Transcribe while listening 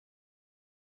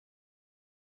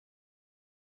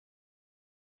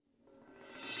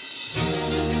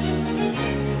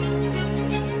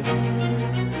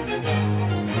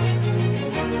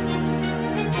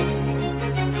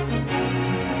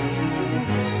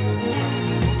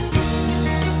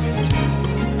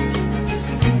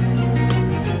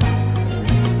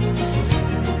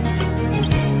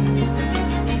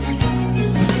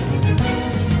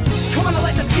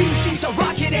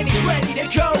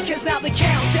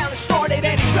countdown has started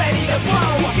and he's ready to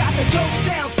blow. He's got the dope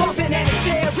sounds bumping and his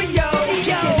stereo.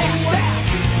 Fast, fast,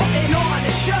 putting on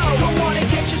a show. Don't wanna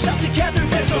get yourself together,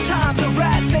 there's no time to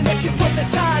rest. And if you put the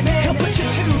time in, he'll put you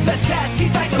to the test.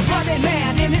 He's like a running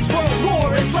man in his world,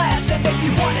 war is less. And if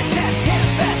you wanna test him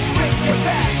best, bring your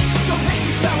best. Don't make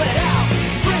me spell it out,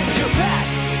 bring your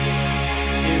best.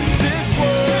 In this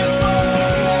world,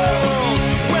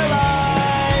 where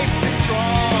life is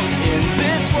strong. In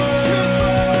this world,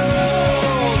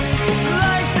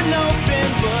 life's an open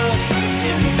book.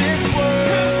 In this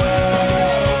world,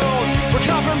 where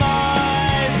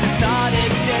compromise does not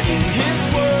exist. In his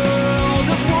world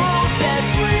of rules,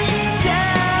 every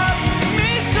step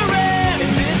meets the rest.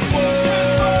 In this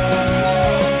world,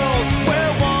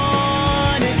 where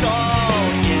one is all.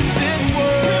 In this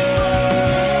world,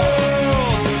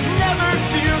 never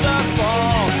fear the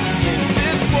fall. In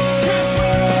this world,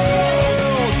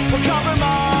 where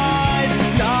compromise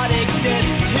does not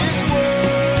exist. His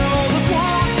world of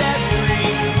rules, every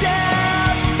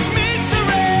step meets the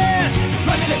rest.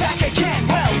 Running it back again,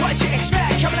 well, what'd you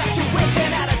expect? Coming out to win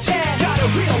 10 out of 10. Got a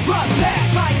real rough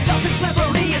pass, lights up his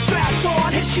liberty and straps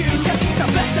on his shoes. Cause he's the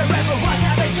best there ever was,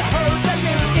 haven't you heard the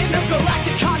news?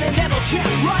 Intergalactic continental champ,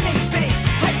 running things.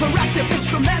 Hyperactive,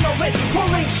 instrumental in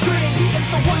pulling strings. He is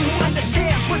the one who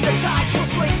understands when the tides will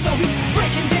swing. So he's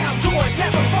breaking down doors,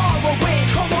 never far away.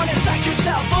 Come on and psych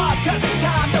yourself up, cause it's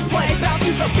time to play. Bounce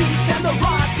to the beats and the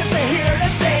rhymes, cause they're here to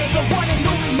stay. The one and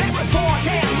only marathon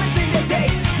man, living the day.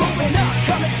 Rolling up,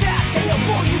 coming fast, and he'll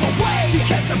blow you away.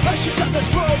 Because the pressures of this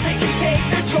world, they can take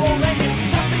their toll. And it's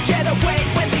tough to get away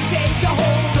when they take a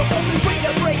hold. The only way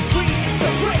to break free is to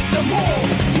break the mold.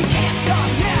 You can't stop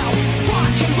now,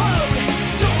 rock and roll.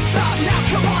 Don't stop now,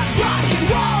 come on, rock and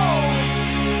roll.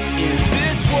 In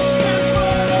this world,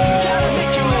 gotta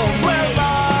make your own where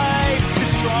life is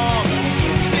strong.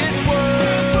 In this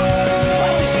world,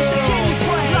 life's just a game you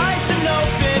play. Life's an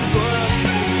open book.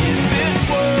 In this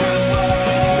world,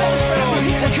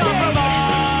 where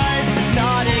compromise does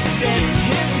not exist.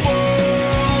 His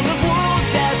world of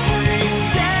rules, every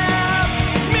step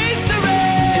meets the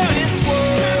rest. In this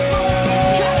world,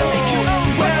 gotta make your own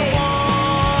where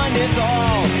one is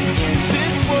all. In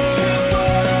this world,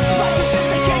 life is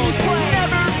just a game you play.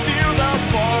 Never fear the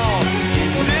fall. In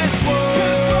this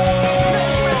world,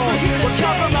 where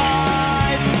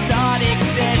compromise does not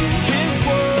exist. His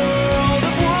world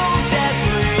of rules,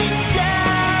 every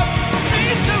step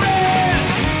meets the rest.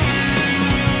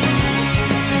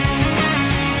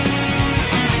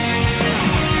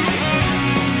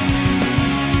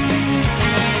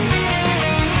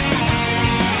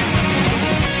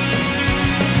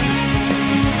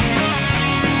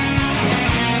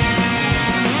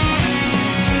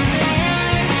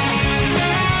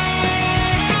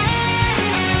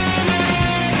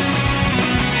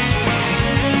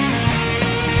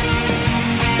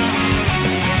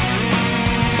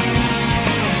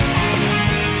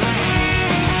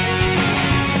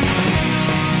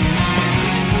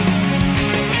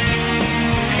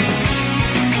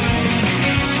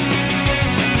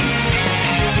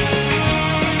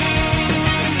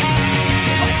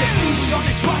 Like the fuse on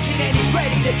his rocket and he's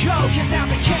ready to go. Cause now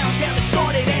the countdown has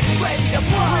started and he's ready to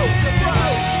blow.